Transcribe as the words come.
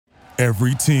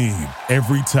Every team,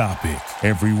 every topic,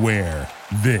 everywhere.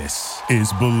 This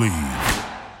is Believe.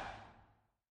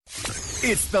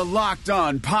 It's the Locked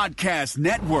On Podcast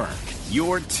Network,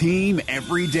 your team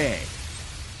every day.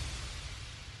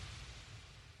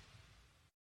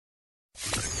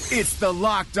 It's the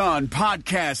Locked On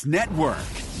Podcast Network,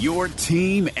 your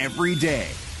team every day.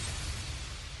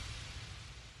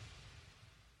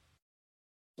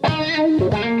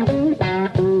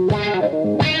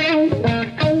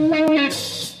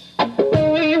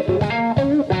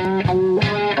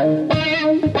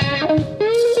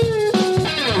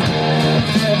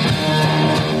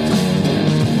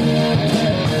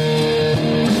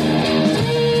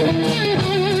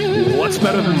 What's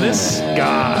better than this?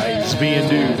 Guys being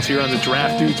dudes here on the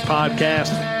Draft Dudes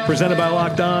podcast, presented by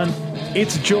Locked On.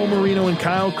 It's Joe Marino and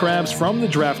Kyle Krabs from the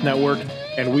Draft Network,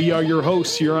 and we are your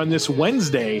hosts here on this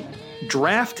Wednesday,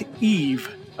 Draft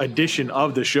Eve edition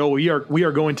of the show. We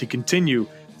are going to continue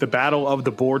the battle of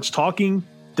the boards, talking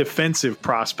defensive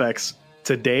prospects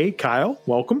today. Kyle,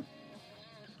 welcome.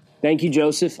 Thank you,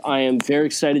 Joseph. I am very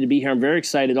excited to be here. I'm very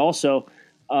excited also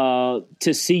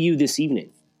to see you this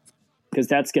evening, because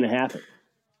that's going to happen.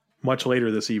 Much later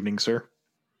this evening, sir.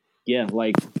 Yeah,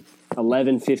 like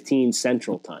 11:15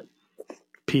 Central Time.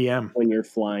 PM. When you're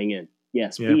flying in.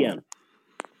 Yes, yeah. PM.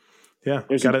 Yeah.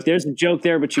 There's a joke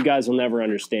there, but you guys will never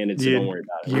understand it, so don't worry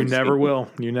about it. You never will.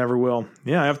 You never will.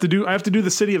 Yeah, I have to do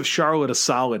the city of Charlotte a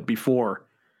solid before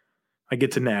I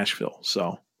get to Nashville.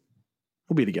 So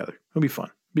we'll be together. It'll be fun.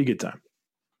 It'll be a good time.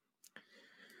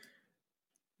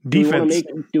 Defense.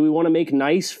 Do we want to make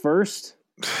nice first?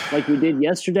 Like we did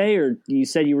yesterday, or you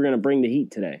said you were going to bring the heat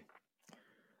today?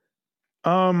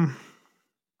 Nah,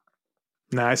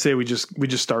 I say we just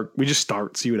start.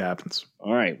 See what happens.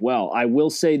 All right. Well, I will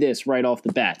say this right off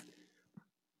the bat.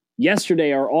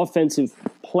 Yesterday, our offensive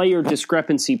player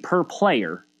discrepancy per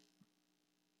player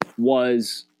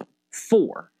was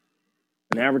 4,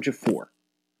 an average of 4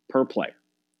 per player.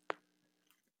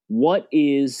 What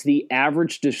is the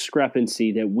average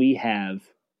discrepancy that we have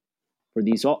for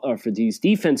these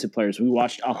defensive players? We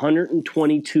watched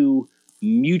 122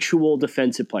 mutual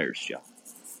defensive players, Joe.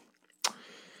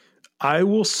 I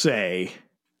will say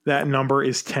that number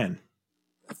is 10.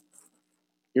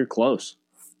 You're close.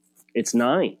 It's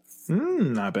 9.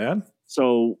 Not bad.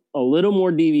 So a little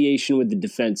more deviation with the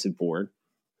defensive board.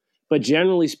 But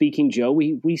generally speaking, Joe,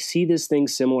 we see this thing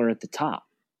similar at the top.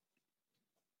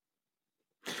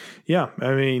 Yeah,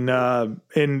 I mean, our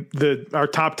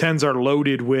top 10s are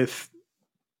loaded with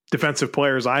defensive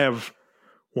players. I have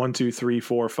 1, 2, 3,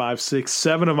 4, 5, 6,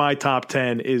 7 of my top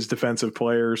 10 is defensive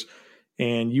players.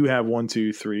 And you have 1,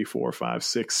 2, 3, 4, 5,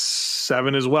 6,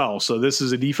 7 as well. So this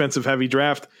is a defensive heavy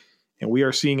draft, and we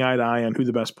are seeing eye to eye on who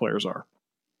the best players are.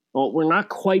 Well, we're not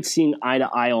quite seeing eye to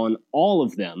eye on all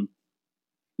of them.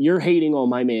 You're hating on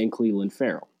my man Clelin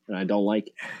Ferrell, and I don't like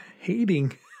it.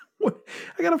 Hating? What?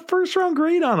 I got a first round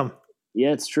grade on him.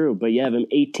 Yeah, it's true, but you have him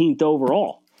 18th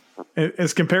overall.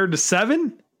 As compared to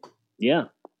 7? Yeah,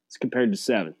 it's compared to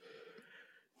 7.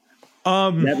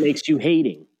 That makes you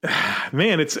hating.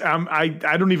 Man, it's I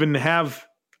don't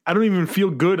even feel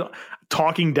good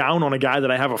talking down on a guy that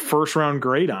I have a first round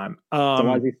grade on. So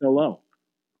why is he so low?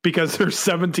 Because there's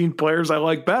 17 players I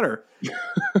like better.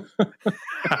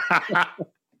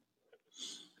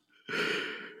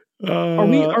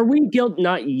 Are we guilty?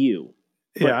 Not you.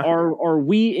 But yeah. Are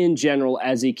we in general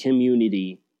as a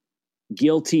community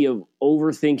guilty of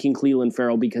overthinking Clelin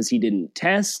Ferrell because he didn't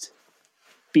test?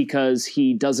 Because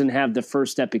he doesn't have the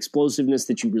first step explosiveness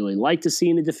that you really like to see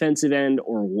in the defensive end,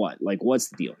 or what? Like, what's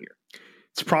the deal here?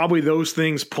 It's probably those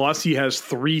things. Plus, he has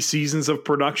 3 seasons of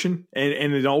production,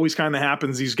 and it always kind of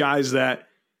happens. These guys that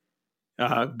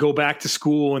go back to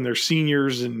school and they're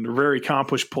seniors and they're very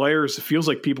accomplished players. It feels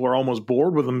like people are almost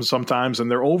bored with them sometimes, and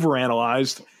they're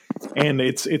overanalyzed. And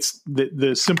it's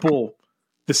the simple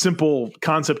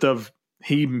concept of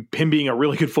him being a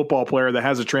really good football player that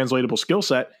has a translatable skill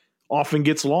set often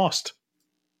gets lost.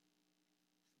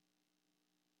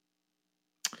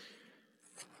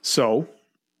 So,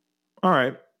 all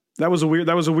right, that was a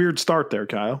weird start there,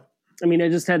 Kyle. I mean, I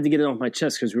just had to get it off my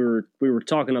chest because we were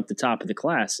talking up the top of the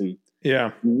class, and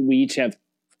yeah, we each have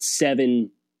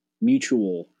 7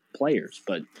 mutual players.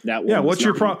 But that one, what's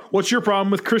your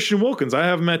problem with Christian Wilkins? I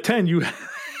have him at 10. You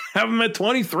have him at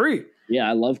 23. Yeah,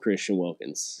 I love Christian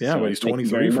Wilkins. Yeah, but he's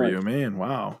 23 for you, man.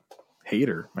 Wow,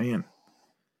 hater, man.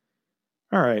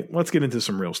 All right, let's get into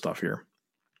some real stuff here.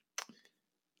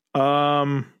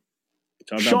 Talk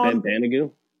about Ben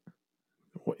Banogu.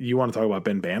 You want to talk about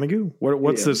Ben Banogu?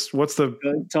 What's this? What's the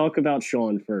talk about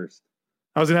Sean first?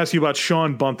 I was going to ask you about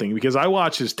Sean Bunting because I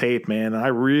watched his tape, man. And I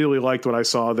really liked what I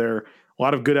saw there. A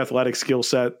lot of good athletic skill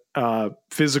set,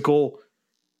 physical,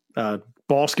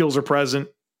 ball skills are present.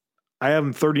 I have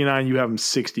him 39. You have him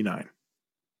 69.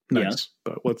 Nice.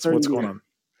 Yeah. But what's going on?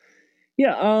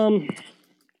 Yeah.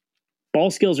 Ball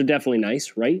skills are definitely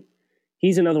nice, right?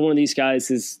 He's another one of these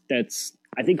guys that's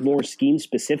I think more scheme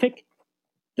specific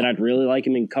that I'd really like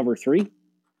him in cover 3.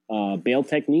 Bail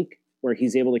technique, where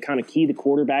he's able to kind of key the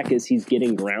quarterback as he's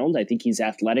getting ground. I think he's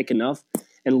athletic enough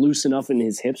and loose enough in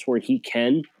his hips where he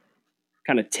can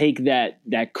kind of take that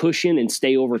cushion and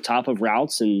stay over top of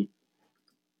routes.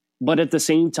 But at the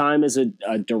same time, as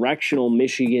a directional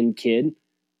Michigan kid,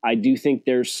 I do think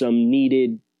there's some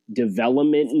needed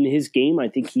development in his game. I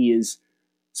think he is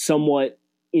somewhat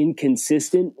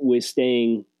inconsistent with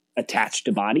staying attached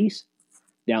to bodies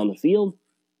down the field.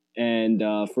 And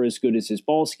for as good as his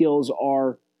ball skills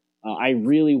are, I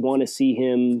really want to see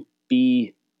him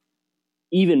be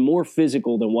even more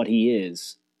physical than what he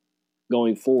is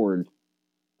going forward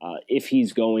if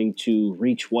he's going to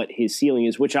reach what his ceiling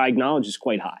is, which I acknowledge is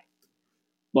quite high.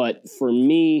 But for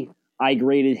me, I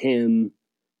graded him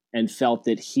and felt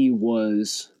that he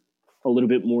was a little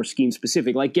bit more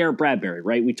scheme-specific, like Garrett Bradbury,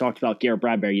 right? We talked about Garrett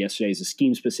Bradbury yesterday as a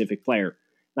scheme-specific player,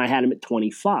 and I had him at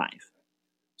 25.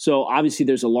 So obviously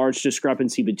there's a large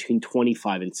discrepancy between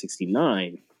 25 and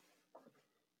 69.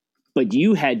 But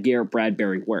you had Garrett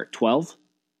Bradbury where, 12?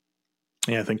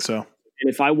 Yeah, I think so. And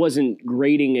if I wasn't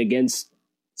grading against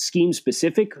scheme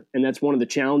specific, and that's one of the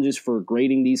challenges for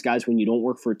grading these guys when you don't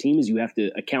work for a team, is you have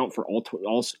to account for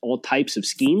all types of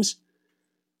schemes.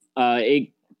 It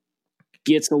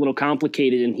gets a little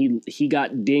complicated, and he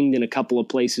got dinged in a couple of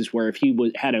places where if he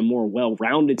had a more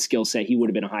well-rounded skill set, he would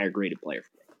have been a higher graded player.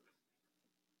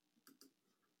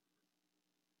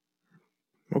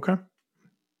 Okay.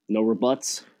 No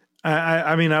rebuts.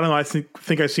 I mean, I don't know. I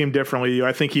think I see him differently.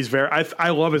 I think he's I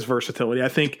love his versatility. I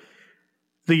think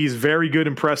he's very good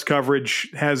in press coverage,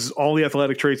 has all the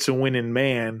athletic traits to win in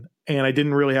man, and I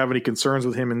didn't really have any concerns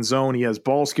with him in zone. He has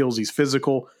ball skills. He's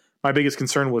physical. My biggest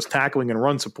concern was tackling and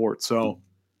run support. So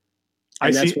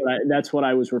that's what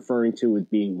I was referring to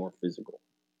with being more physical.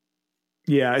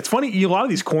 Yeah, it's funny. A lot of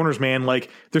these corners, man, like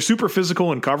they're super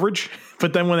physical in coverage,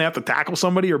 but then when they have to tackle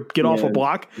somebody or get off a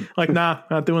block, like, nah,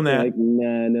 not doing that. Like,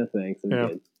 nah, no thanks. I'm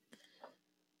good.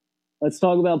 Let's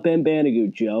talk about Ben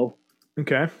Banogu, Joe.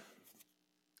 Okay.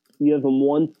 You have him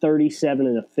 137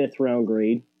 in a 5th round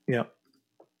grade. Yeah.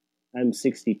 I'm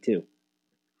 62.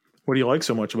 What do you like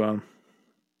so much about him?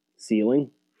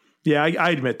 Ceiling. Yeah, I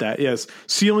admit that. Yes,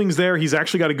 ceiling's there. He's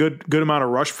actually got a good amount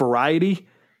of rush variety.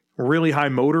 Really high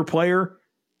motor player.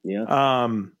 Yeah.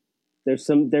 There's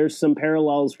some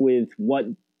parallels with what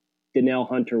Danielle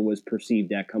Hunter was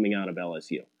perceived at coming out of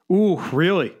LSU. Ooh,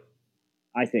 really?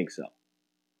 I think so.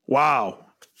 Wow.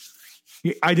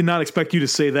 I did not expect you to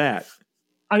say that.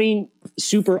 I mean,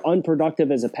 super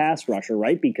unproductive as a pass rusher,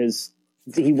 right? Because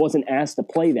he wasn't asked to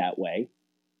play that way.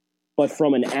 But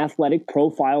from an athletic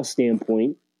profile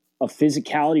standpoint, a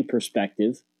physicality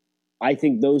perspective, I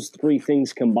think those 3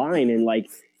 things combine, and like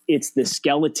it's the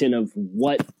skeleton of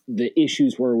what the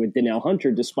issues were with Danielle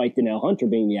Hunter, despite Danielle Hunter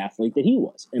being the athlete that he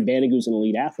was. And Banogu's an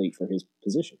elite athlete for his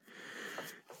position.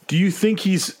 Do you think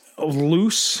he's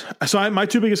loose? So my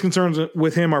 2 biggest concerns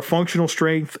with him are functional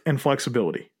strength and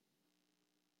flexibility.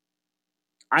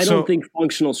 I don't think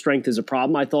functional strength is a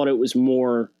problem. I thought it was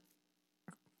more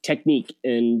technique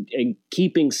and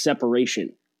keeping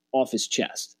separation off his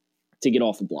chest to get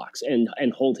off the blocks and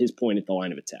hold his point at the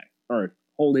line of attack, or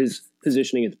hold his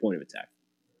positioning at the point of attack.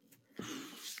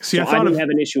 See, so I didn't have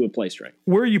an issue with play strength.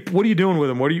 What are you doing with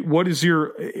him? What is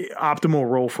your optimal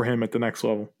role for him at the next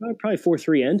level? Probably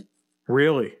 4-3 end.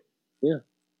 Really? Yeah.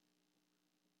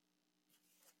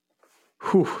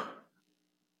 Whew.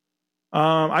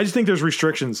 I just think there's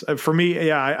restrictions for me.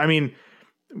 Yeah. I mean,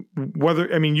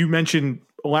 you mentioned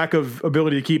lack of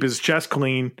ability to keep his chest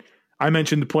clean. I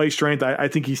mentioned the play strength. I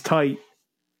think he's tight.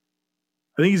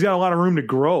 I think he's got a lot of room to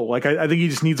grow. Like, I think he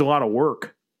just needs a lot of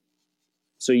work.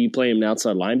 So you play him an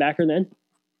outside linebacker then?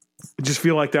 I just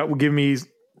feel like that would give me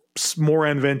more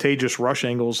advantageous rush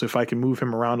angles if I can move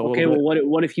him around a little bit. Okay, well,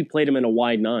 what if you played him in a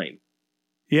wide 9?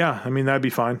 Yeah, I mean, that'd be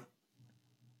fine.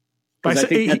 I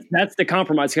think that's the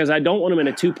compromise, because I don't want him in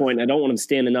a 2-point, and I don't want him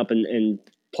standing up and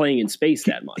playing in space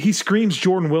that much. He screams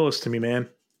Jordan Willis to me, man.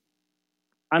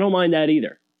 I don't mind that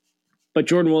either. But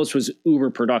Jordan Willis was uber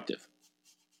productive.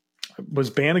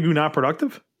 Was Banogu not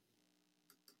productive?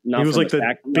 Not he was like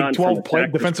the Big 12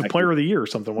 defensive player of the year or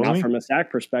something, wasn't he? Not from a sack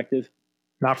perspective.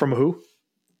 Not from a who?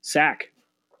 Sack.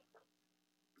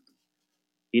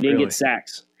 He didn't get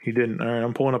sacks. He didn't. All right,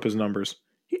 I'm pulling up his numbers.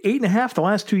 8.5 the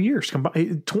last 2 years.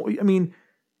 Combined. I mean,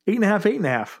 8.5,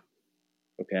 8.5.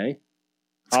 Okay.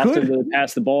 It's How often good. do they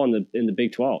pass the ball in the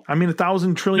Big 12? I mean,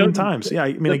 1,000 trillion times. Yeah,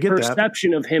 I mean, I get that. The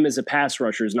perception of him as a pass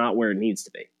rusher is not where it needs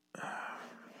to be.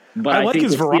 But I like think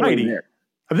his the feeling variety. there.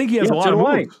 I think he has a lot of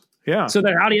moves. Yeah. So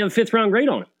then how do you have a 5th round grade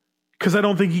on him? Because I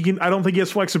don't think he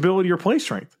has flexibility or play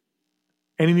strength.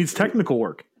 And he needs technical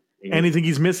work. Mm-hmm. And I think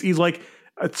he's like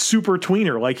a super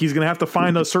tweener. Like he's going to have to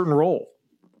find a certain role.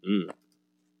 I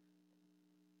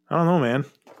don't know, man.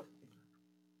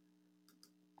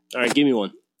 All right, give me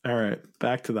one. All right,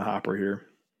 back to the hopper here.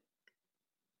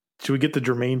 Should we get the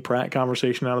Jermaine Pratt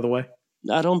conversation out of the way?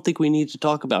 I don't think we need to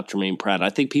talk about Jermaine Pratt. I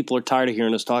think people are tired of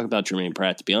hearing us talk about Jermaine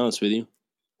Pratt, to be honest with you.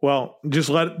 Well, just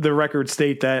let the record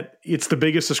state that it's the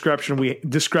biggest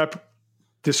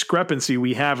discrepancy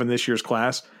we have in this year's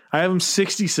class. I have him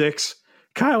 66.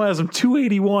 Kyle has him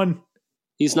 281.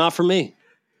 He's not for me.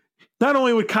 Not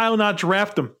only would Kyle not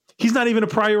draft him, he's not even a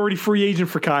priority free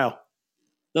agent for Kyle.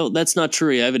 No, that's not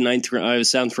true. I have a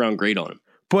 7th round grade on him.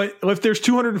 But if there's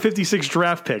 256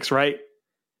 draft picks, right?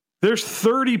 There's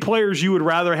 30 players you would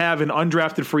rather have in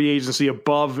undrafted free agency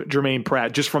above Jermaine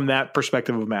Pratt, just from that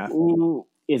perspective of math. Ooh,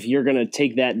 if you're going to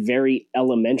take that very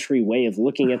elementary way of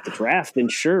looking at the draft, then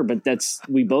sure. But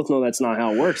we both know that's not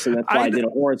how it works. And that's why I did a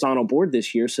horizontal board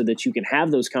this year so that you can have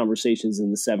those conversations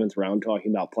in the 7th round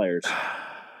talking about players.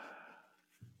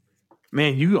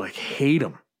 Man, you like hate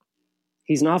him.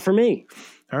 He's not for me.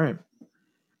 All right.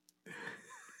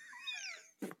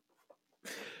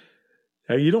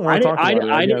 You don't want to talk about it,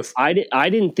 I guess. I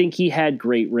didn't think he had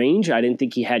great range. I didn't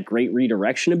think he had great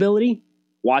redirection ability.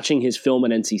 Watching his film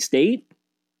at NC State,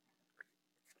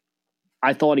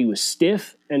 I thought he was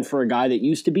stiff. And for a guy that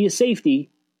used to be a safety,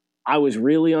 I was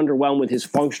really underwhelmed with his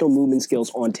functional movement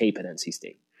skills on tape at NC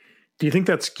State. Do you think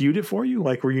that skewed it for you?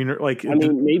 Like, were you like? I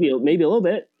mean, maybe a little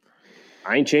bit.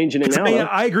 I ain't changing it now.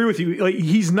 I agree with you. Like,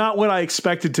 he's not what I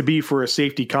expected to be for a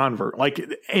safety convert, like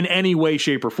in any way,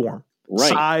 shape, or form. Right.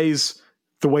 Size,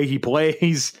 the way he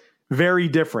plays, very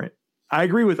different. I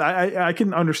agree with. I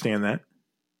can understand that.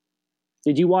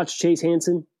 Did you watch Chase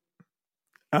Hansen?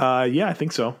 Yeah, I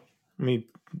think so. I mean,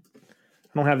 I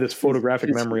don't have this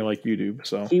photographic memory like you do.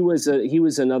 So he was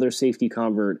another safety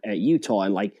convert at Utah,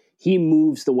 and like he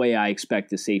moves the way I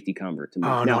expect a safety convert to move.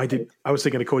 Oh no, I did. I was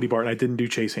thinking of Cody Barton. I didn't do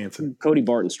Chase Hansen. Cody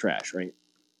Barton's trash, right?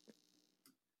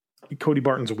 Cody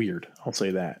Barton's weird. I'll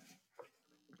say that.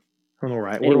 I don't know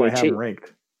right. Anyway, what do I have him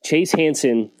ranked? Chase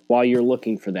Hansen, while you're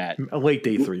looking for that. A late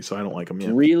day 3, so I don't like him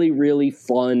yet. Really, really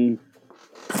fun,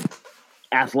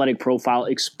 athletic profile,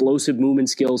 explosive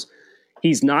movement skills.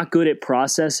 He's not good at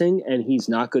processing and he's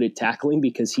not good at tackling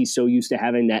because he's so used to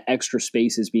having that extra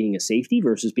space as being a safety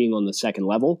versus being on the second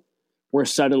level, where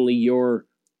suddenly you're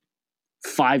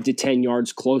 5 to 10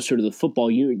 yards closer to the football.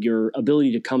 Your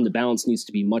ability to come to balance needs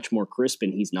to be much more crisp,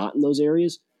 and he's not in those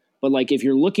areas. But like if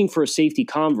you're looking for a safety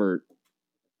convert,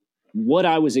 what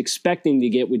I was expecting to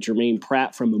get with Jermaine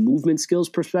Pratt from a movement skills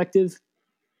perspective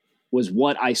was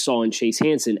what I saw in Chase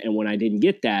Hansen. And when I didn't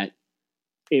get that,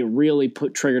 it really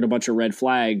triggered a bunch of red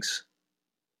flags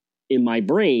in my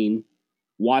brain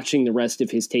watching the rest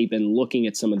of his tape and looking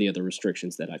at some of the other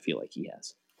restrictions that I feel like he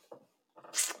has.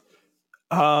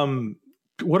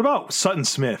 What about Sutton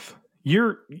Smith?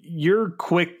 You're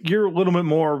quick. You're a little bit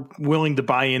more willing to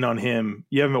buy in on him.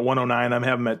 You have him at 109. I'm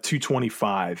having him at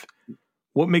 225.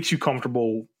 What makes you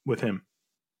comfortable with him?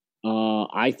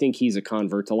 I think he's a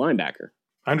convert to linebacker.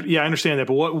 I understand that,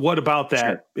 but what about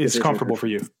that is comfortable for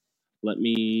you? Let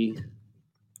me.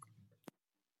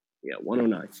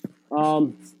 109.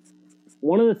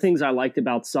 One of the things I liked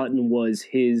about Sutton was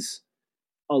his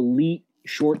elite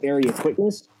short area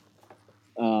quickness.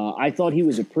 I thought he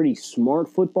was a pretty smart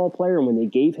football player, and when they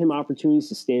gave him opportunities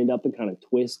to stand up and kind of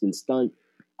twist and stunt,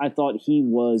 I thought he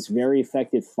was very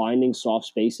effective finding soft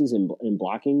spaces and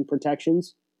blocking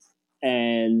protections,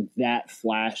 and that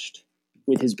flashed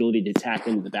with his ability to tap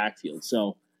into the backfield.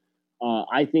 So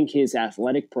I think his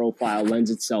athletic profile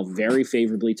lends itself very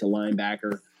favorably to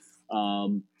linebacker.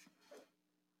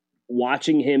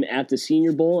 Watching him at the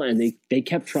Senior Bowl, and they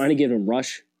kept trying to give him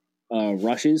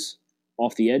rushes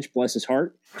off the edge, bless his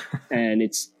heart, and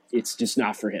it's just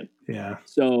not for him. Yeah.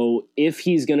 So if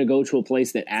he's going to go to a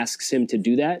place that asks him to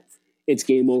do that, it's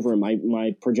game over. And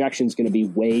my projection is going to be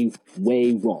way,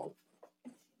 way wrong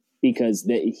because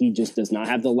he just does not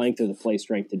have the length or the play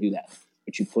strength to do that.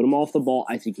 But you put him off the ball,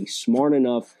 I think he's smart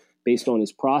enough based on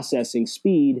his processing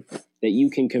speed that you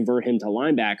can convert him to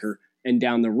linebacker, and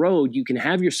down the road you can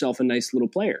have yourself a nice little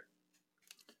player.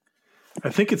 I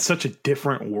think it's such a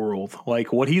different world.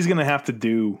 Like what he's going to have to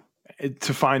do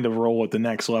to find a role at the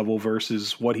next level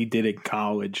versus what he did in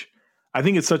college. I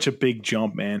think it's such a big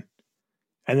jump, man.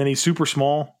 And then he's super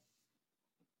small.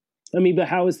 I mean, but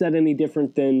how is that any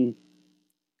different than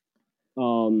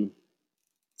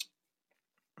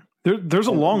there's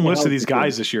a long list of these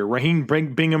guys this year. Raheem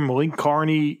Bingham, Malik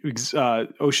Carney,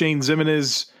 O'Shane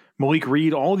Zimenez, Malik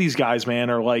Reed, all these guys, man,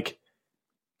 are like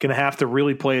going to have to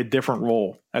really play a different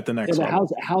role at the next level.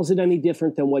 How's it any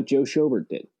different than what Joe Schobert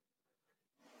did?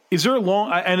 Is there a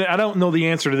long, and I don't know the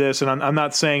answer to this, and I'm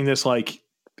not saying this like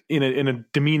in a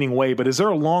demeaning way, but is there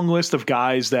a long list of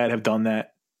guys that have done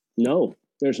that? No,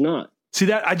 there's not. See,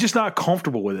 that I'm just not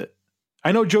comfortable with it.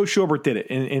 I know Joe Schobert did it,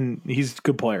 and he's a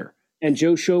good player. And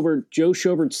Joe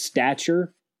Schobert's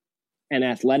stature and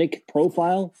athletic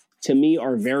profile, to me,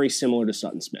 are very similar to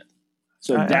Sutton Smith.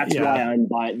 So that's why I'm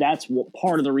buying. That's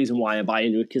part of the reason why I buy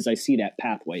into it, because I see that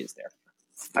pathway is there.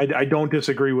 I don't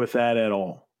disagree with that at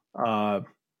all.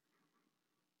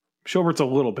 Schobert's a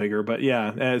little bigger, but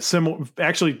yeah, similar.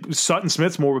 Actually, Sutton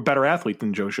Smith's more of a better athlete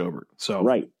than Joe Schobert. So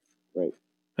right,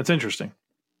 that's interesting.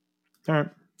 All right,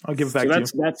 I'll give it back to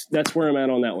you. That's where I'm at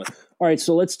on that one. All right,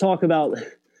 so let's talk about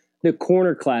the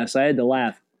corner class. I had to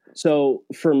laugh. So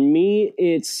for me,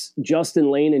 it's Justin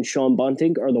Lane and Sean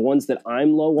Bunting are the ones that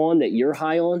I'm low on, that you're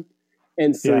high on.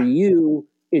 And for you,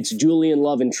 it's Julian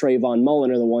Love and Trayvon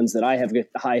Mullen are the ones that I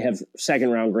have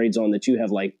second round grades on, that you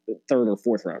have like third or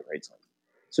fourth round grades on.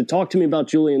 So talk to me about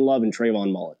Julian Love and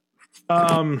Trayvon Mullen.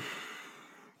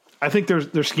 I think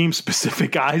they're scheme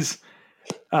specific guys.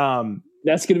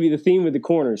 That's going to be the theme with the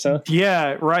corners, huh?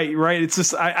 Yeah, right. It's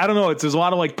just I don't know. There's a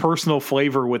lot of like personal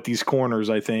flavor with these corners,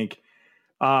 I think.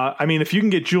 I mean, if you can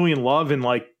get Julian Love in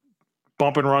like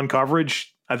bump and run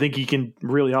coverage, I think he can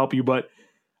really help you. But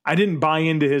I didn't buy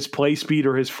into his play speed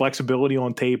or his flexibility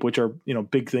on tape, which are,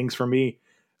 big things for me.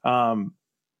 I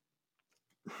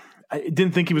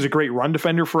didn't think he was a great run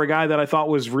defender for a guy that I thought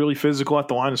was really physical at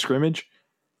the line of scrimmage.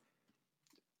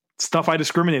 Stuff I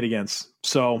discriminate against.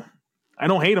 So I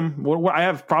don't hate him. I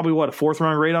have probably a fourth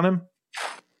round grade on him.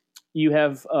 You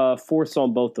have fourths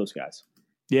on both those guys.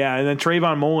 Yeah, and then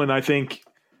Trayvon Mullen,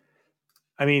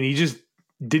 he just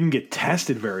didn't get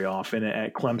tested very often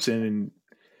at Clemson, and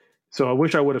so I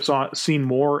wish I would have seen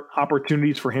more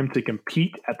opportunities for him to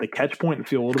compete at the catch point and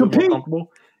feel a little bit more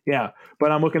comfortable. Yeah,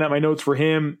 but I'm looking at my notes for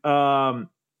him.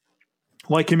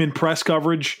 Like him in press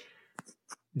coverage.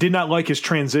 Did not like his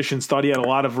transitions. Thought he had a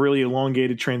lot of really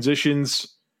elongated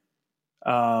transitions.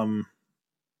 And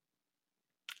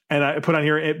I put on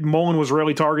here, Mullen was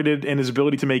rarely targeted, and his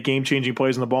ability to make game-changing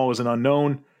plays on the ball was an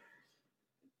unknown.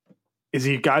 Is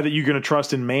he a guy that you're going to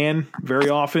trust in man very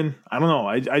often? I don't know.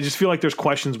 I just feel like there's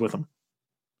questions with him.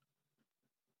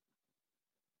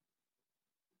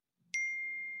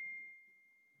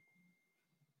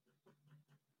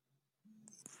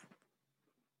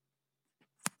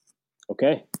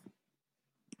 Okay.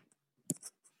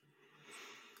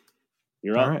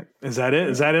 You're up. All right. Is that it?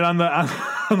 Is that it on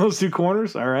those two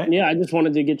corners? All right. Yeah, I just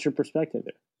wanted to get your perspective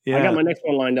there. Yeah. I got my next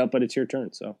one lined up, but it's your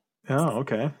turn. So. Oh,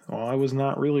 okay. Well, I was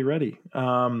not really ready.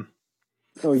 Oh,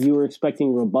 you were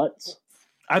expecting rebuts?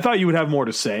 I thought you would have more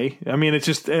to say. I mean, I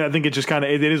think it just kind of,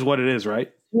 it is what it is,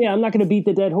 right? Yeah, I'm not going to beat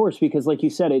the dead horse because, like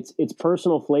you said, it's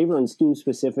personal flavor and scheme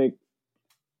specific.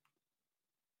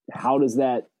 How does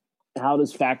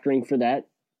factoring for that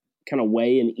kind of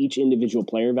weigh in each individual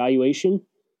player evaluation?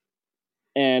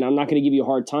 And I'm not going to give you a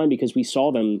hard time because we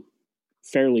saw them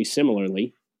fairly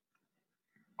similarly.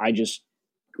 I just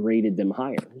graded them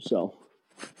higher. So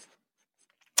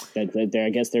I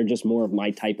guess they're just more of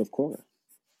my type of corner.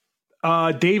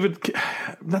 David,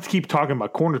 not to keep talking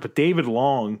about corners, but David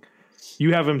Long,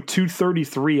 you have him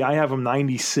 233. I have him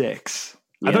 96.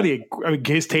 Yeah. I thought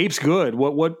his tape's good.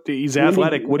 What he's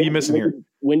athletic. What are you missing here?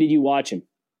 When did you watch him?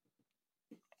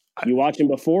 You watch him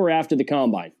before or after the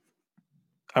combine?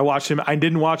 I watched him. I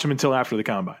didn't watch him until after the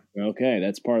combine. Okay,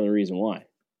 that's part of the reason why.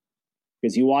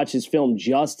 Because you watch his film,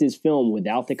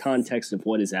 without the context of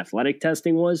what his athletic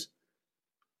testing was.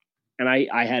 And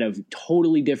I had a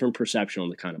totally different perception on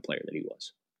the kind of player that he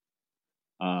was.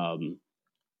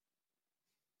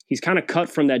 He's kind of cut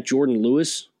from that Jordan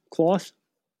Lewis cloth,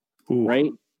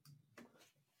 right?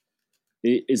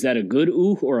 Is that a good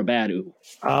ooh or a bad ooh?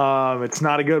 It's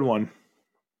not a good one.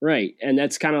 Right. And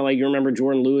that's kind of like, you remember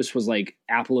Jordan Lewis was like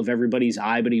apple of everybody's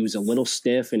eye, but he was a little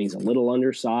stiff and he's a little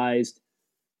undersized.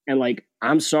 And like,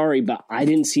 I'm sorry, but I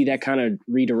didn't see that kind of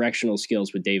redirectional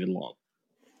skills with David Long.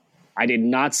 I did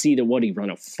not see he run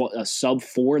a sub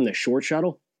 4 in the short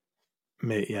shuttle.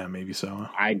 Maybe so.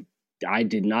 I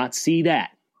did not see that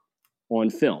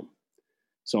on film.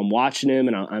 So I'm watching him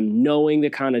and I'm knowing the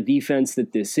kind of defense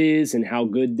that this is and how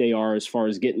good they are as far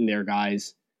as getting their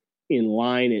guys in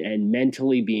line and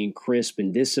mentally being crisp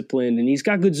and disciplined. And he's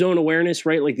got good zone awareness,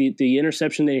 right? Like the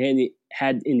interception they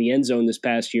had in the end zone this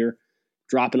past year,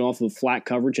 dropping off of flat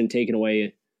coverage and taking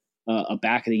away a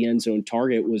back of the end zone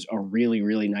target was a really,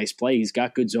 really nice play. He's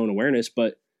got good zone awareness,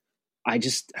 but I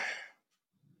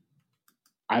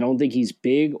don't think he's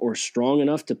big or strong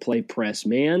enough to play press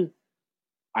man.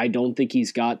 I don't think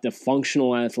he's got the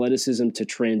functional athleticism to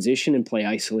transition and play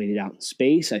isolated out in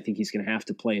space. I think he's going to have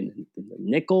to play in the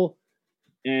nickel.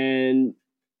 And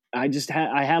I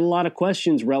had a lot of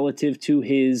questions relative to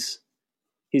his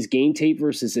game tape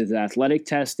versus his athletic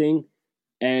testing.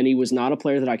 And he was not a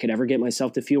player that I could ever get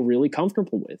myself to feel really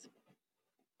comfortable with.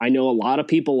 I know a lot of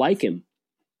people like him,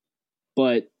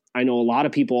 but I know a lot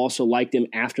of people also liked him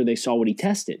after they saw what he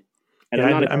tested. And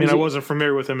I wasn't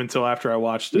familiar with him until after I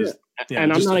watched this. Yeah,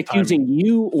 and I'm not accusing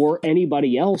you or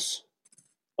anybody else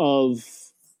of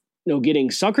getting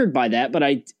suckered by that, but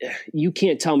you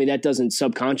can't tell me that doesn't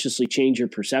subconsciously change your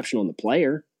perception on the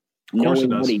player, knowing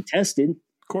what he tested.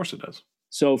 Of course it does.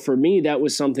 So for me, that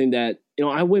was something that,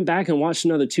 I went back and watched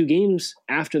another 2 games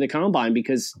after the combine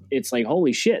because it's like,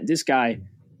 holy shit, this guy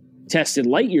tested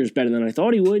light years better than I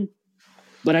thought he would,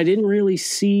 but I didn't really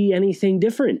see anything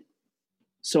different.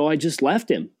 So I just left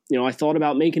him. I thought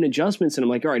about making adjustments, and I'm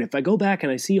like, all right, if I go back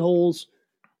and I see holes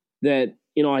that,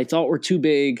 I thought were too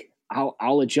big,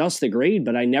 I'll adjust the grade,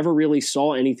 but I never really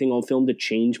saw anything on film to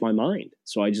change my mind.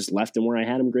 So I just left him where I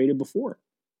had him graded before.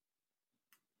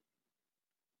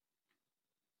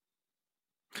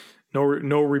 No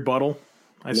rebuttal.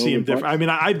 I see him different. I mean,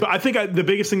 I think the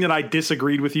biggest thing that I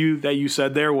disagreed with you that you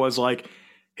said there was like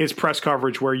his press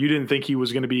coverage, where you didn't think he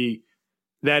was going to be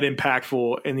that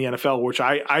impactful in the NFL, which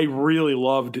I really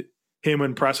loved him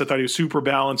in press. I thought he was super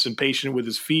balanced and patient with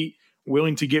his feet,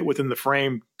 willing to get within the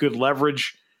frame, good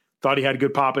leverage. Thought he had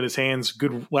good pop in his hands,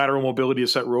 good lateral mobility to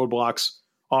set roadblocks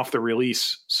off the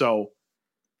release. So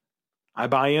I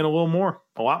buy in a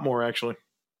lot more actually.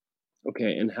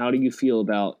 Okay, and how do you feel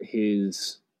about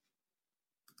his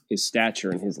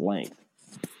stature and his length?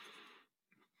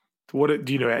 What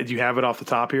do you know? Do you have it off the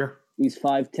top here? He's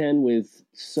 5'10" with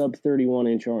sub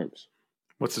 31-inch arms.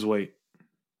 What's his weight?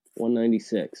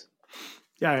 196.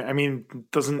 Yeah, I mean,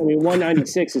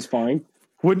 196 is fine.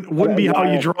 Wouldn't be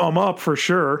how you draw him up for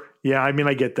sure. Yeah, I mean,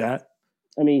 I get that.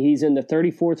 I mean, he's in the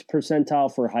 34th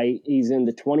percentile for height. He's in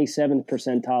the 27th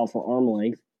percentile for arm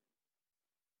length.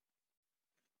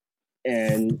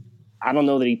 And I don't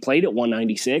know that he played at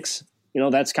 196.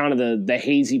 That's kind of the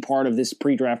hazy part of this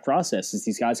pre-draft process is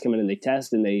these guys come in and they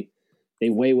test and they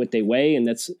weigh what they weigh.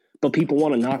 But people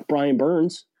want to knock Brian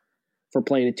Burns for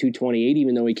playing at 228,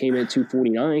 even though he came in at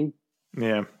 249.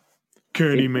 Yeah.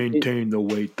 Can he maintain the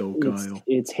weight though, Kyle?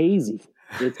 It's hazy.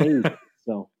 It's hazy.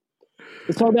 So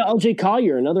let's talk about LJ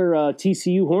Collier, another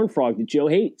TCU Horned Frog that Joe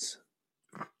hates.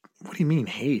 What do you mean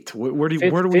hate? Where do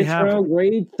we have round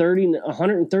grade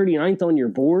 139th on your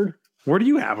board? Where do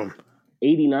you have him?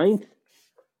 89th.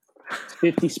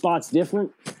 50 spots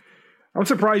different. I'm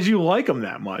surprised you like him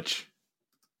that much.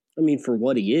 I mean, for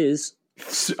what he is.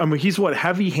 I mean, he's what,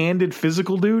 heavy-handed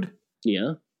physical dude?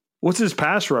 Yeah. What's his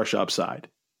pass rush upside?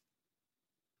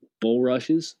 Bull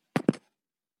rushes.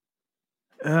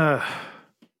 Yeah,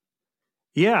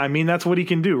 I mean, that's what he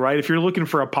can do, right? If you're looking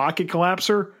for a pocket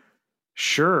collapser,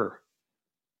 sure.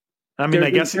 I mean, I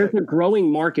guess there's a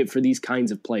growing market for these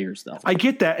kinds of players, though. I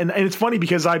get that. And it's funny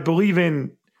because I believe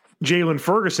in Jalen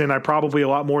Ferguson, I probably a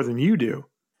lot more than you do.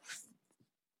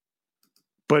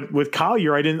 But with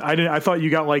Collier, I thought you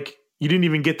didn't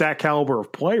even get that caliber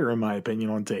of player, in my opinion,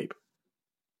 on tape.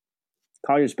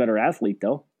 Collier's a better athlete,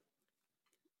 though.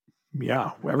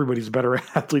 Yeah, everybody's a better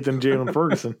athlete than Jalen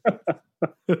Ferguson.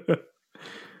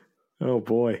 Oh,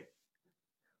 boy.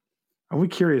 I'm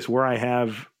curious where I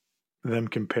have them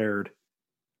compared.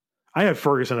 I have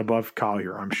Ferguson above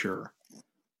Collier, I'm sure.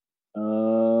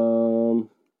 I'll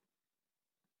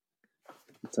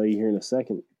tell you here in a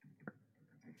second.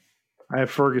 I have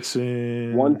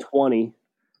Ferguson 120.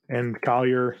 And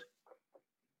Collier.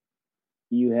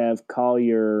 You have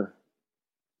Collier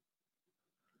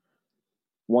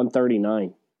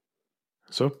 139.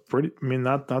 So pretty, I mean,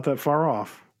 not that far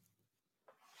off.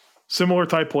 Similar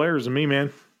type players to me,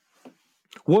 man.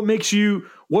 Where do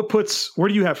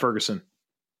you have Ferguson?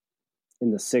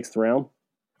 In the 6th round.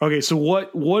 Okay, so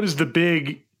what is the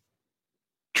big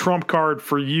trump card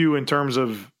for you in terms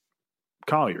of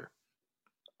Collier?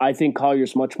 I think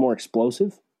Collier's much more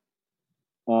explosive.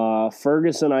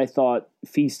 Ferguson, I thought,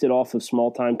 feasted off of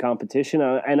small-time competition.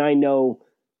 And I know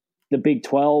the Big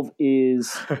 12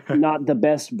 is not the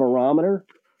best barometer,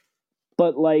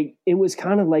 but it was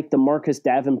kind of like the Marcus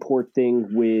Davenport thing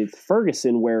with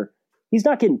Ferguson, where he's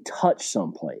not getting touched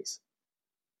some plays.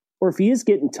 Or if he is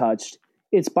getting touched,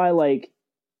 it's by like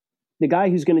the guy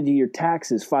who's going to do your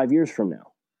taxes 5 years from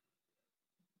now.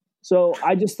 So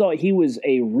I just thought he was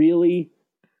a really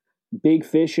big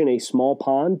fish in a small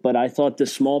pond, but I thought the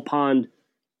small pond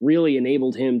really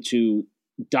enabled him to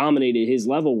dominate at his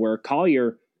level, where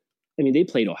Collier, I mean, they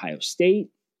played Ohio State.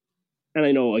 And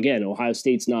I know, again, Ohio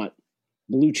State's not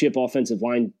blue chip offensive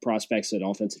line prospects at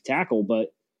offensive tackle,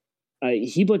 but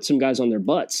he put some guys on their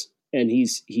butts, and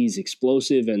he's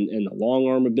explosive, and the long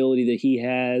arm ability that he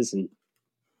has. And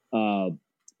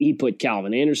he put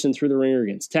Calvin Anderson through the ringer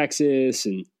against Texas.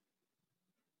 And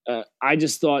I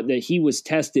just thought that he was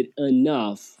tested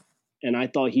enough, and I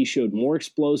thought he showed more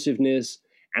explosiveness.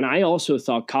 And I also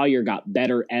thought Collier got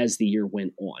better as the year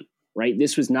went on, right?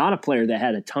 This was not a player that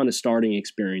had a ton of starting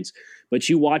experience, but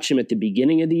you watch him at the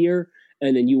beginning of the year,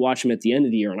 and then you watch him at the end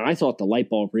of the year, and I thought the light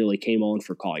bulb really came on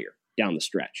for Collier down the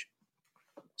stretch.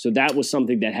 So that was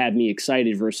something that had me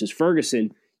excited versus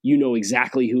Ferguson. You know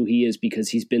exactly who he is because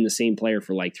he's been the same player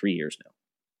for like 3 years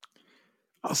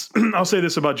now. I'll say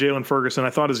this about Jalen Ferguson.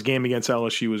 I thought his game against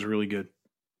LSU was really good.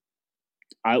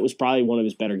 It was probably one of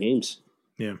his better games.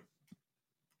 Yeah.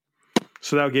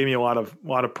 So that gave me a lot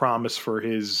of promise for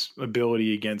his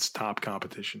ability against top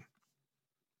competition.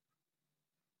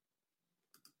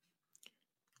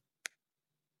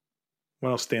 What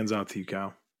else stands out to you,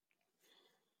 Kyle?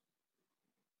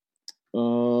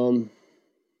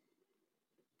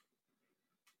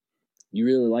 You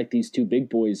really like these two big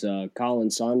boys, Colin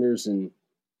Saunders and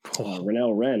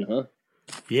Renell Wren, huh?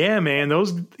 Yeah, man.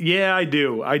 I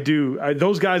do.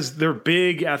 Those guys, they're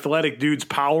big, athletic dudes,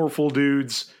 powerful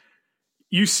dudes.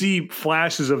 You see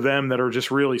flashes of them that are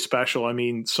just really special. I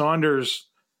mean, Saunders,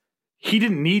 he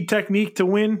didn't need technique to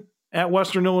win at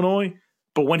Western Illinois,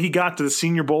 but when he got to the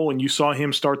Senior Bowl and you saw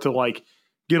him start to like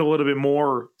get a little bit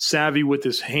more savvy with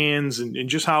his hands and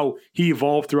just how he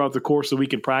evolved throughout the course of the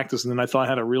week in practice, and then I thought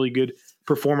had a really good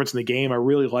performance in the game. I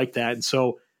really like that. And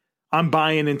so I'm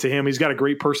buying into him. He's got a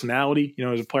great personality. You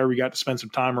know, as a player we got to spend some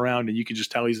time around, and you can just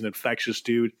tell he's an infectious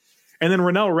dude. And then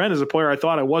Renell Wren is a player I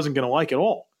thought I wasn't going to like at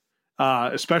all.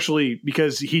 Especially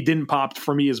because he didn't pop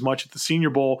for me as much at the Senior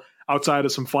Bowl outside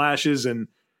of some flashes. And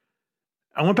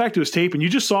I went back to his tape, and you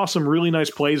just saw some really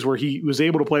nice plays where he was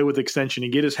able to play with extension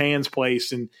and get his hands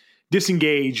placed and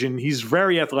disengage. And he's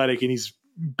very athletic, and he's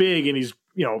big, and he's,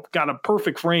 you know, got a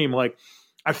perfect frame. Like,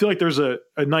 I feel like there's a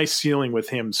nice ceiling with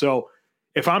him. So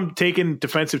if I'm taking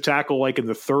defensive tackle like in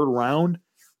the third round,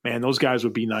 man, those guys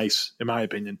would be nice, in my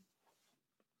opinion.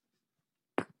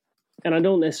 And I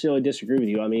don't necessarily disagree with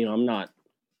you. I mean, I'm not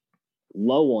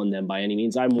low on them by any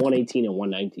means. I'm 118 and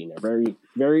 119. They're very,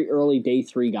 very early day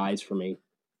 3 guys for me.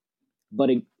 But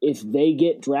if they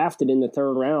get drafted in the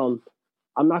third round,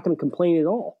 I'm not going to complain at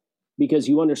all, because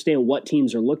you understand what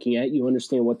teams are looking at. You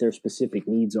understand what their specific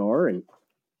needs are. And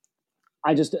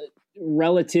I just,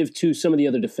 relative to some of the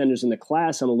other defenders in the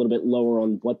class, I'm a little bit lower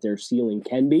on what their ceiling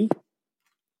can be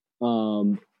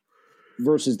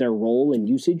versus their role and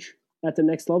usage at the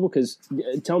next level. Because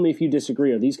tell me if you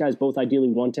disagree. Are these guys both ideally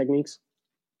one techniques?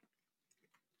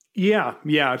 Yeah,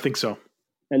 I think so.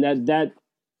 And that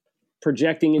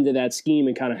projecting into that scheme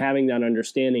and kind of having that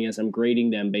understanding as I'm grading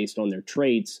them based on their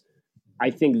traits, I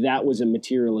think that was a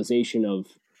materialization of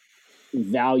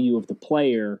value of the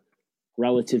player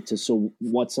relative to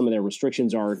what some of their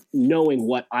restrictions are, knowing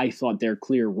what I thought their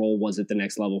clear role was at the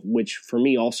next level, which for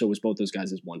me also was both those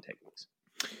guys as one techniques.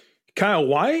 Kyle,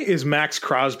 why is Max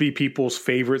Crosby people's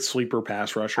favorite sleeper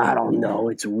pass rusher? I don't know.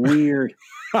 It's weird.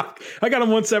 I got him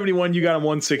 171. You got him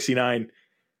 169.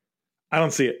 I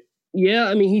don't see it. Yeah,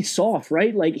 I mean, he's soft,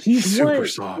 right? Like, he's super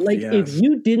soft. Like, yeah. If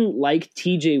you didn't like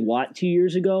TJ Watt 2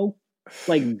 years ago,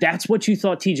 like, that's what you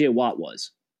thought TJ Watt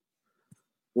was,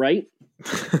 right?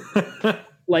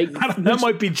 Like, that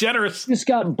might be generous. Just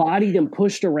got bodied and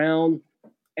pushed around.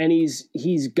 And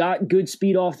he's got good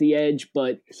speed off the edge,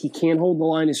 but he can't hold the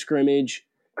line of scrimmage,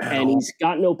 and he's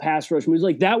got no pass rush moves.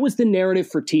 Like, that was the narrative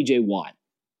for TJ Watt.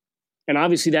 And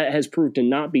obviously that has proved to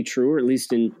not be true, or at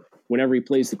least in whenever he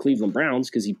plays the Cleveland Browns,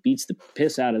 because he beats the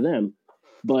piss out of them.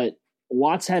 But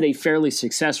Watt's had a fairly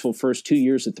successful first 2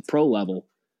 years at the pro level.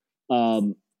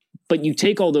 But you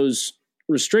take all those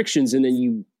restrictions and then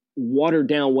you water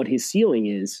down what his ceiling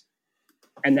is,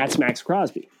 and that's Max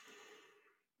Crosby.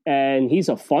 And he's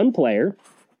a fun player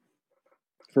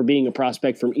for being a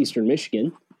prospect from Eastern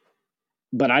Michigan.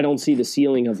 But I don't see the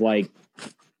ceiling of, like,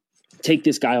 take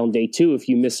this guy on day 2 if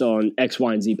you miss on X,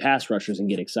 Y, and Z pass rushers and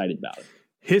get excited about it.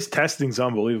 His testing's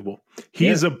unbelievable. He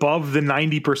is above the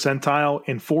 90 percentile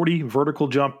in 40 vertical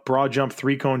jump, broad jump,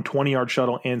 3-cone, 20-yard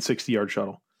shuttle, and 60-yard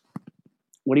shuttle.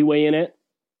 What do you weigh in at?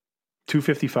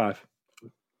 255.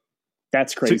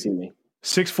 That's crazy to me.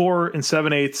 6'4" and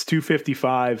 7/8,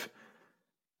 255,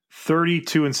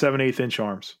 32 and 7/8 inch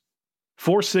arms.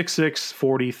 4.66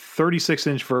 40,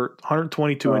 36-inch vert,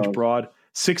 122-inch broad,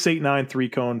 6.89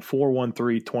 3-cone,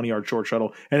 4.13 20-yard short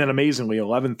shuttle, and then amazingly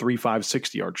 11.35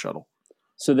 60-yard shuttle.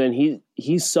 So then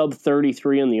he's sub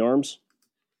 33 on the arms?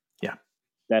 Yeah.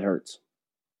 That hurts.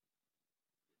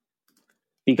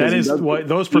 Because that is what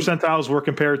those percentiles were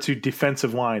compared to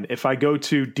defensive line. If I go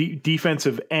to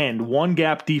defensive end, one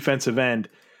gap defensive end,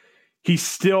 he's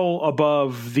still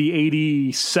above the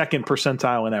 82nd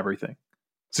percentile in everything.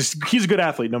 So he's a good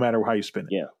athlete no matter how you spin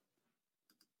it. Yeah.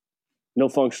 No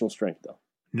functional strength, though.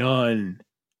 None.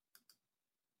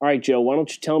 All right, Joe, why don't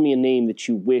you tell me a name that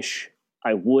you wish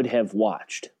I would have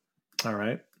watched? All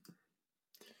right.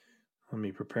 Let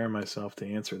me prepare myself to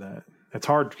answer that. That's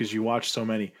hard because you watch so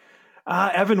many.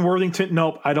 Evan Worthington.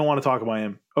 Nope, I don't want to talk about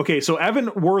him. Okay, so Evan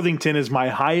Worthington is my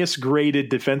highest graded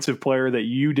defensive player that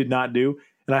you did not do,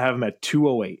 and I have him at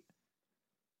 208.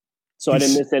 So I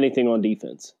didn't miss anything on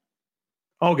defense.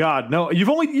 Oh God, no!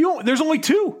 There's only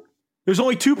two. There's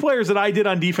only two players that I did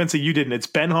on defense that you didn't. It's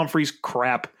Ben Humphries,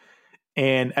 crap,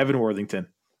 and Evan Worthington.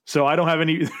 So I don't have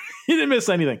any. You didn't miss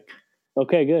anything.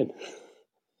 Okay, good.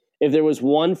 If there was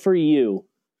one for you,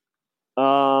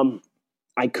 I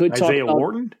could talk Isaiah about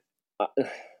Wharton.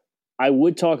 I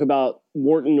would talk about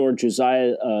Wharton or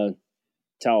Josiah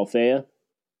Taufeya,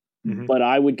 but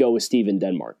I would go with Steven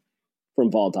Denmark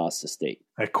from Valdosta State.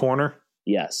 At corner?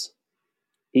 Yes.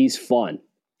 He's fun.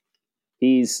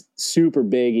 He's super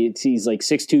big. He's like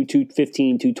 6'2",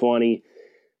 215, 220.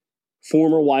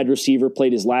 Former wide receiver,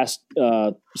 played his last,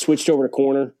 switched over to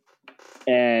corner,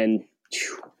 and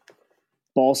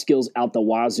ball skills out the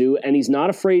wazoo. And he's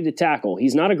not afraid to tackle.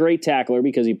 He's not a great tackler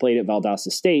because he played at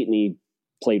Valdosta State and he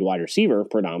played wide receiver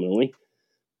predominantly.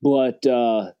 But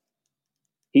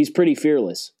he's pretty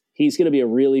fearless. He's going to be a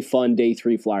really fun day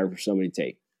 3 flyer for somebody to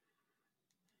take.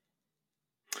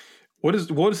 What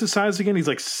is his size again? He's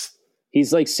like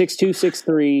 6'2",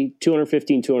 6'3",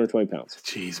 215, 220 pounds.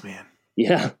 Jeez, man.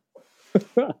 Yeah.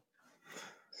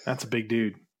 That's a big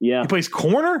dude. Yeah. He plays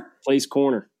corner? Plays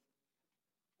corner.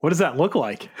 What does that look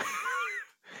like?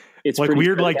 It's like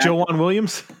weird, like Joanne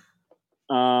Williams?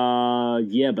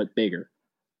 Yeah, but bigger.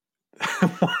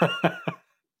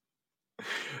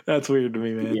 That's weird to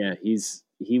me, man. Yeah,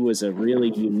 he was a really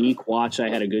unique watch. I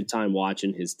had a good time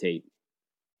watching his tape.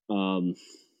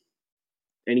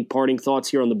 Any parting thoughts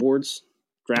here on the boards?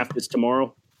 Draft is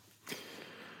tomorrow.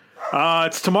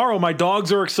 It's tomorrow. My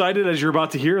dogs are excited, as you're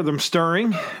about to hear them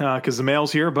stirring because the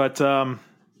mail's here. But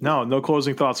no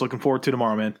closing thoughts. Looking forward to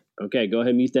tomorrow, man. Okay, go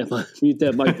ahead, mute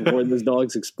that mic before those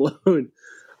dogs explode.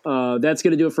 That's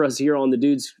going to do it for us here on The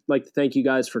Dudes. I'd like to thank you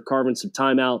guys for carving some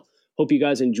time out. Hope you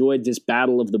guys enjoyed this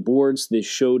battle of the boards, this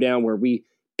showdown where we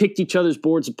picked each other's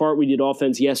boards apart. We did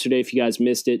offense yesterday. If you guys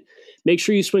missed it, make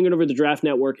sure you swing it over to the Draft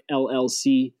Network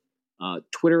LLC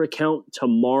Twitter account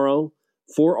tomorrow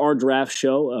for our draft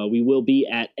show. We will be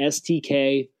at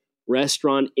STK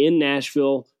Restaurant in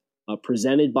Nashville,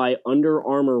 presented by Under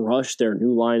Armour Rush, their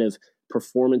new line of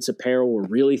performance apparel. We're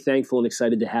really thankful and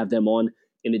excited to have them on,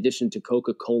 in addition to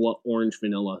Coca-Cola Orange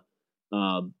Vanilla.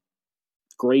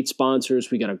 Great sponsors.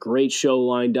 We got a great show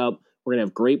lined up. We're going to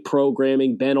have great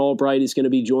programming. Ben Albright is going to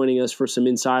be joining us for some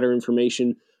insider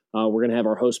information. We're going to have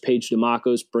our host, Paige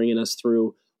DeMacos, bringing us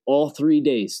through all 3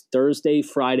 days, Thursday,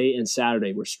 Friday, and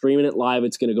Saturday. We're streaming it live.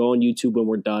 It's going to go on YouTube when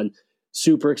we're done.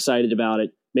 Super excited about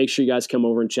it. Make sure you guys come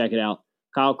over and check it out.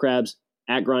 Kyle Krabs,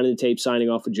 at Grinding the Tape, signing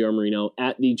off with Joe Marino,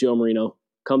 at the Joe Marino.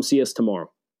 Come see us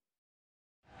tomorrow.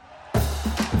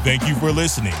 Thank you for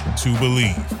listening to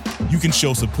Believe. You can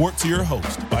show support to your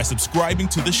host by subscribing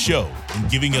to the show and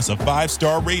giving us a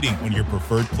 5-star rating on your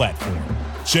preferred platform.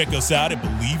 Check us out at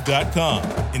Believe.com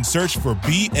and search for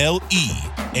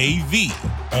BLEAV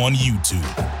on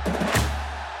YouTube.